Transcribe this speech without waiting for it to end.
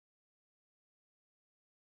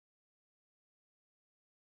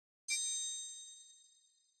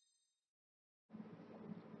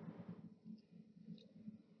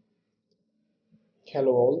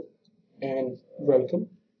Hello all and welcome.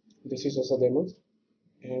 This is Asademov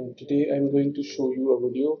and today I'm going to show you a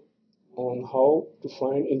video on how to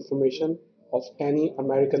find information of any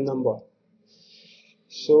American number.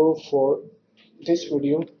 So for this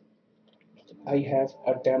video I have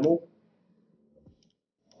a demo.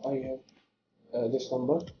 I have this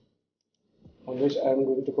number on which I'm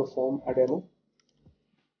going to perform a demo.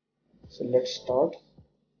 So let's start.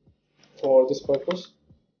 For this purpose,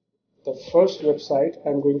 the first website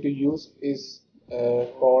I'm going to use is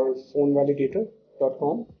called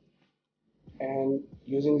phonevalidator.com, and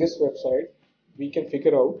using this website we can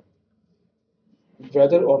figure out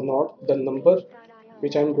whether or not the number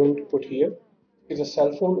which I'm going to put here is a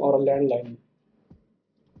cell phone or a landline,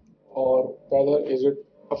 or whether is it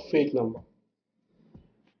a fake number.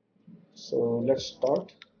 So let's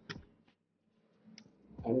start.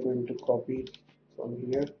 I'm going to copy it from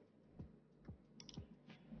here,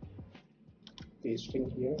 pasting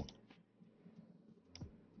here,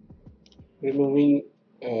 removing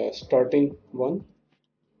starting one.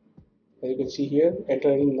 As you can see here,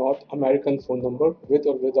 entering North American phone number with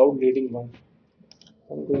or without leading one.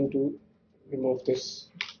 I'm going to remove this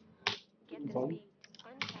one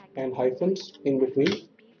and hyphens in between.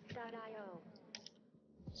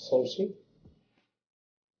 Searching.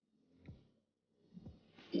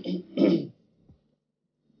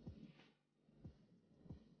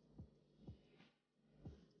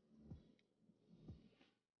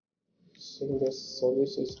 Saying this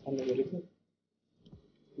service is unavailable.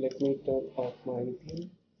 Let me turn off my VPN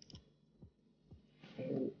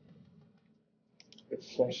and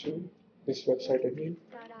refreshing this website again.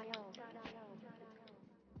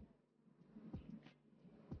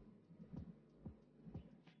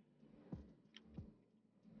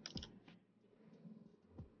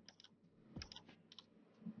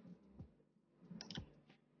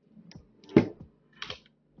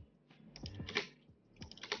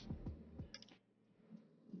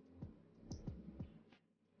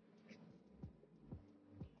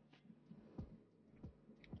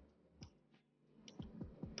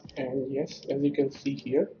 And yes, as you can see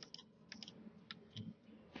here,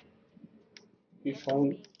 we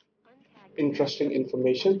found interesting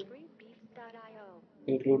information,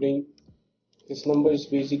 including this number is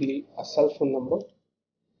basically a cell phone number.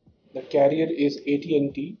 The carrier is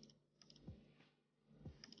AT&T.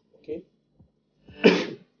 Okay.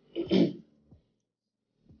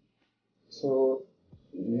 So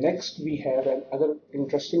next we have another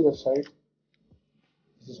interesting website.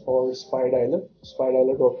 This is called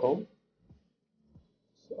spydialer.com.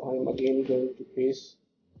 So I'm again going to paste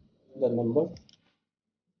the number.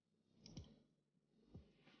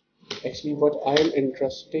 Actually, what I am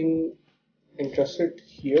interested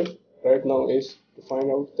here right now is to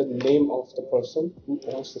find out the name of the person who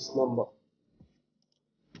owns this number.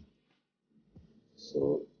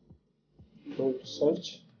 So I'm going to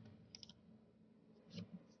search.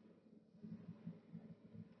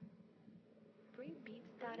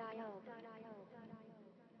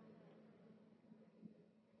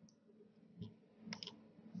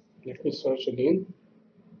 Let me search again.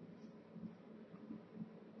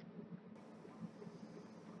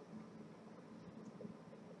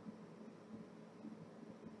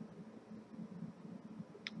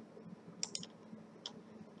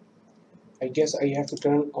 I guess I have to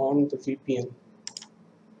turn on the VPN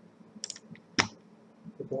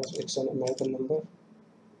because it's an American number.